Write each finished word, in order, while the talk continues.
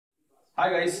Hi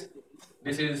guys,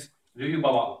 this is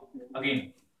ReviewerBABA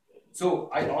again. So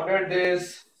I ordered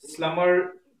this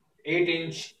Slumber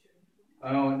 8-inch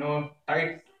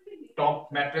tight top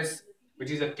mattress,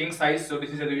 which is a king size. So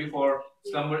this is a review for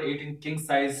Slumber 8-inch king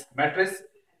size mattress,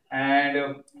 and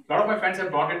a lot of my friends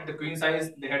have bought it the queen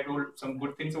size. They had told some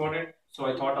good things about it, so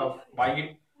I thought of buying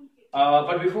it.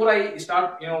 But before I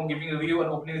start, giving a review and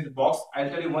opening this box, I'll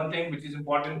tell you one thing which is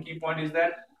important. Key point is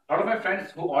that a lot of my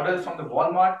friends who orders from the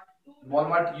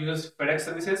Walmart uses FedEx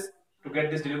services to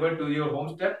get this delivered to your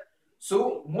home step.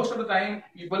 So most of the time,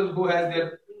 people who has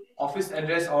their office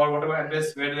address or whatever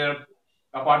address where their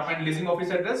apartment leasing office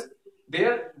address,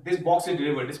 there this box is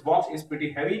delivered. This box is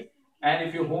pretty heavy, and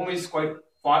if your home is quite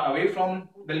far away from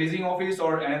the leasing office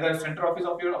or another center office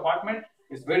of your apartment,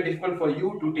 it's very difficult for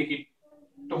you to take it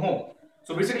to home.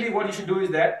 So basically what you should do is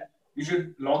that you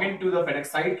should log into the FedEx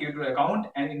site, create your account,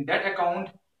 and in that account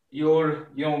your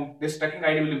this tracking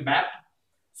ID will be mapped.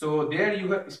 So there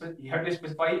you have to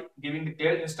specify giving the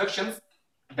clear instructions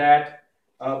that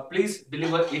please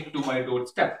deliver it to my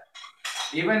doorstep.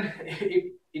 Even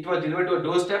if it was delivered to a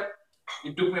doorstep,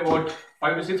 it took me about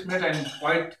 5 to 6 minutes and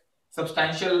quite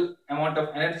substantial amount of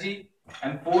energy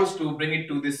and force to bring it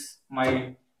to this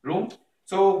my room.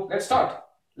 So let's start.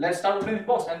 Let's start opening the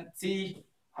box and see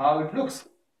how it looks.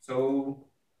 So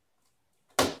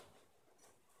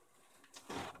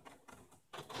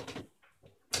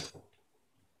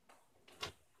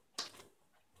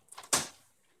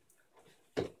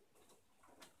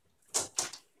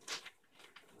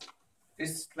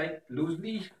it's like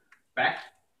loosely packed,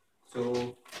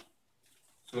 so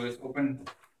it's open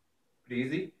pretty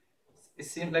easy. It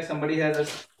seems like somebody has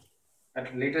just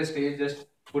at a later stage just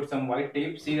put some white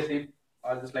tape. See, the tape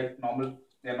are just like normal,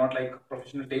 they are not like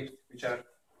professional tapes which are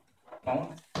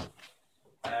found.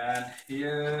 And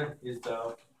here is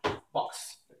the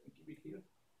box. Let me keep it here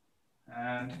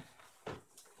and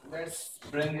let's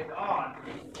bring it on.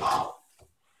 Oh.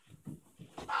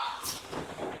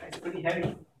 It's pretty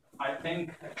heavy. I think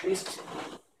at least,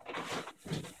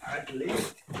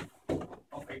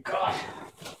 oh my god,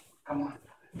 come on.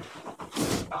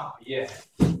 Oh yeah,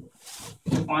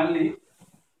 finally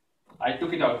I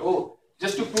took it out. Oh,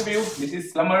 just to prove you, this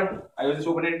is Slumber. I will just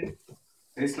open it.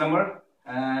 This is Slumber,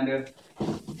 and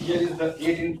here is the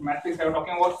 8-inch mattress I was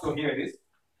talking about. So here it is.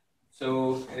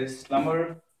 So it is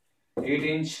Slumber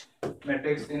 8-inch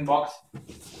mattress in box.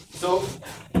 So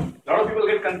a lot of people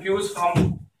get confused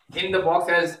from in the box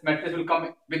as mattress will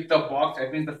come with the box,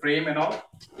 that means the frame and all.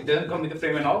 It doesn't come with the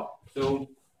frame and all. So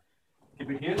keep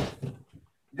it here.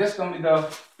 Just come with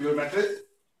the pure mattress.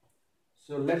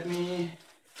 So let me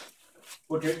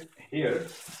put it here.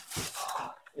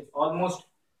 It's almost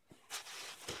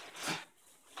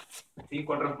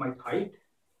 3/4 of my height,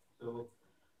 so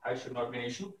height should not be an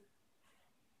issue.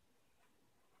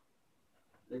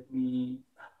 Let me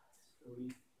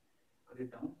slowly cut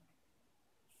it down.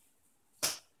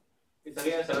 It's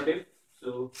again a sellotape,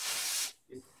 so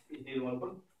it's easily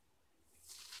removable.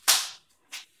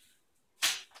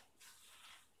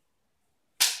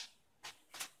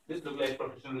 This looks like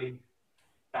professionally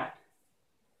packed.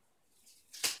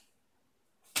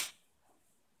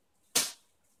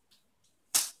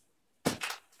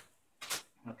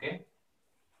 Okay.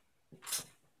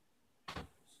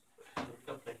 Lift it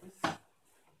up like this.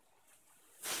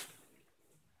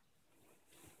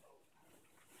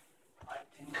 I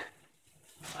think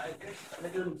I did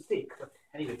a little mistake, but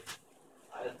anyway,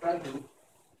 I'll try to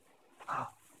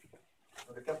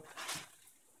put it up.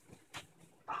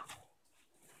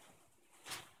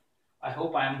 I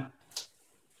hope I'm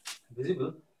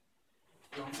visible.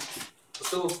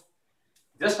 So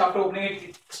just after opening it,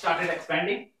 it started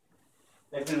expanding.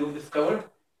 Let me remove this cover.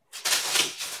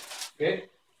 Okay.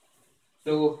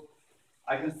 So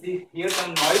I can see here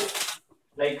some noise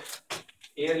like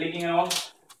air leaking and all.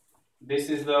 This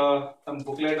is the some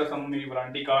booklet or some maybe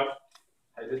warranty card.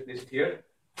 I just placed it here.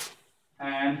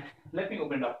 And let me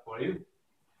open it up for you.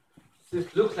 So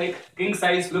it looks like king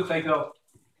size, looks like a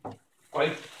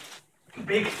quite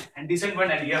big and decent one,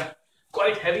 and yeah,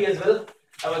 quite heavy as well.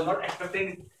 I was not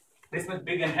expecting this much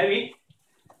big and heavy.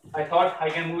 I thought I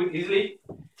can move it easily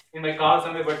in my car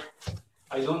somewhere, but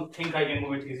I don't think I can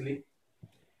move it easily.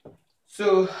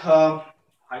 So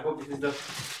I hope this is the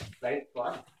right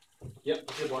part. Yep,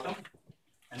 this is the bottom,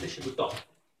 and this should be top.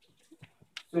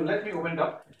 So let me open it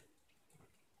up.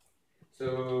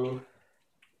 So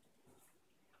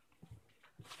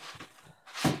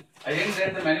I didn't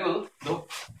read the manual though.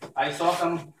 I saw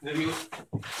some reviews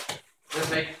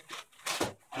just like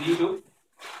on YouTube,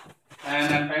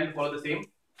 and I'm trying to follow the same.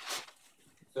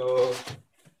 So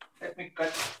let me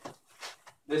cut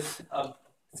this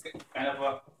It's kind of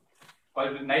a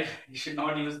quite big knife. You should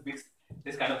not use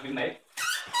this kind of big knife.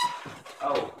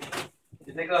 Oh,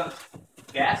 it's like a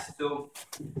gas. So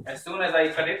as soon as I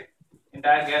cut it,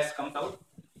 entire gas comes out,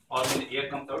 or when the air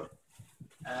comes out,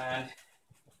 and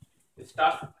it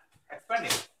starts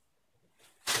expanding.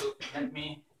 So let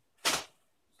me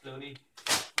slowly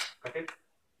cut it.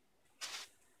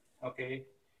 Okay.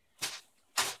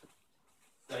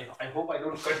 So I hope I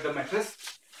don't cut the mattress.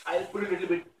 I'll put a little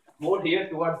bit more here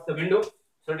towards the window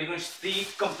so that you can see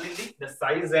completely the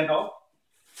size and all.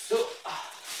 So,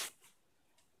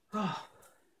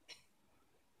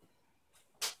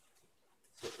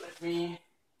 so let me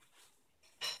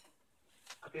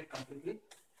cut it completely.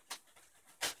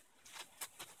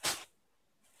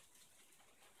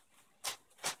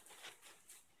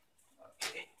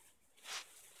 Okay.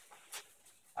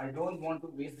 I don't want to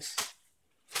waste this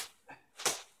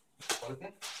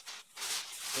polythene.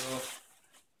 So,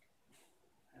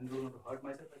 and don't want to hurt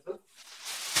myself as well.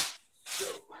 So,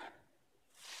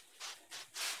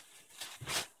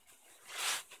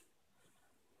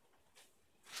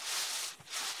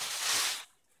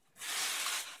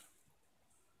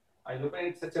 I open it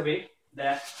in such a way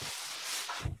that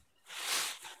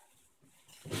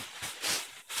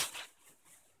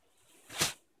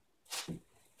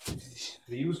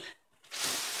reused.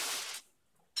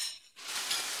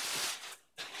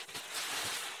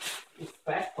 It's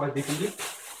packed quite differently.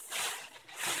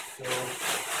 So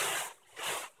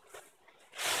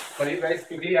for you guys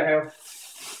quickly, I have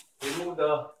removed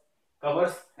the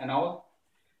covers and all,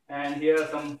 and here are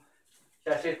some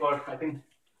sachets for, I think,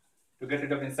 to get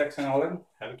rid of insects and all.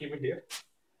 I will keep it here.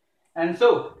 And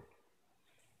so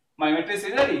my mattress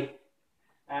is ready,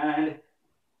 and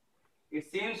it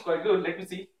seems quite good. Let me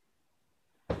see.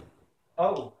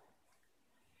 Oh,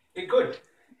 it's good.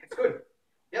 It's good.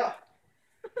 Yeah.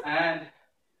 And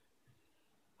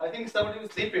I think somebody will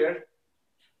sleep here,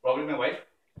 probably my wife.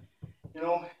 You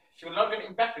know, she will not get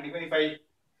impacted even if I,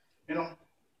 you know,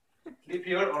 sleep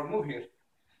here or move here.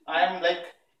 I am like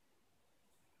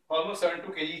almost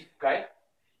 72 kg guy,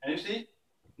 and you see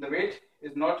the weight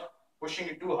is not pushing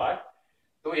it too hard.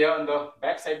 So yeah, on the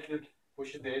back side it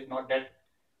pushes there, not that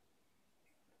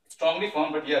strongly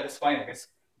firm, but yeah, that's fine, I guess.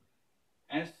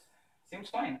 And seems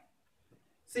fine.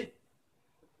 See,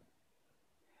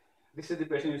 this is the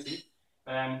pressure you see.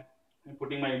 I'm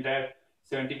putting my entire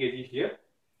 70 kg here.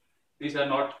 These are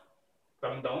not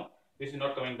coming down. This is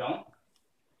not coming down,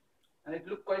 and it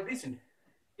looks quite decent.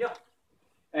 Yeah.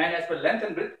 And as per length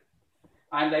and width,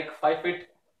 I'm like 5 feet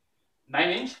 9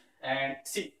 inch, and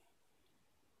see,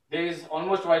 there is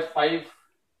almost about 5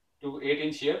 to 8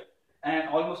 inch here, and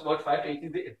almost about 5 to 8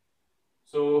 inch there.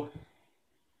 So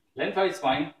lengthwise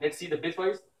fine. Let's see the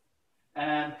widthwise,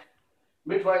 and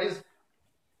widthwise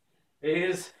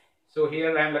is, so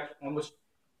here I am like almost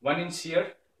 1 inch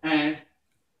here and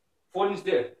 4 inch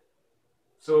there.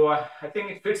 So I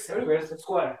think it fits everywhere. It's a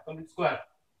square, complete square.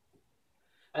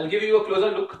 I'll give you a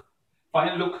closer look,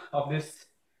 final look of this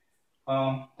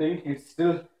thing. It's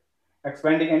still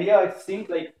expanding, and yeah, it seems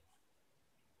like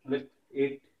 7.5,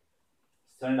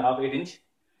 8 inch.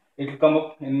 It will come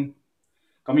up in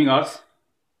coming hours.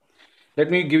 Let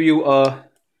me give you a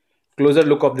closer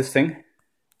look of this thing.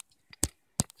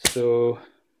 So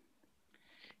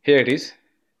here it is.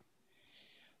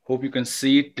 Hope you can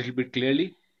see it a little bit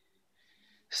clearly.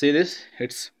 See this?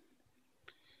 It's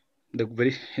the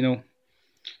very,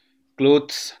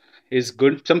 clothes is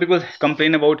good. Some people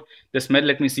complain about the smell.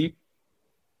 Let me see.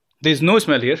 There is no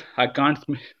smell here.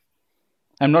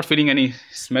 I'm not feeling any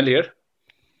smell here.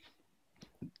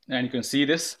 And you can see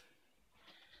this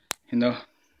in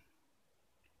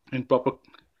proper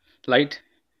light.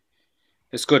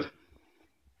 It's good.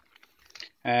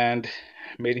 And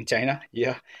made in China.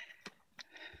 Yeah.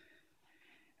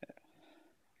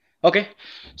 Okay,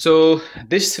 so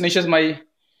this finishes my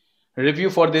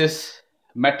review for this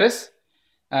mattress,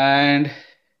 and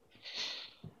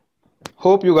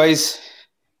hope you guys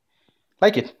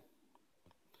like it.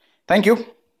 Thank you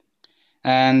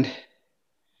and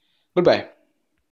goodbye.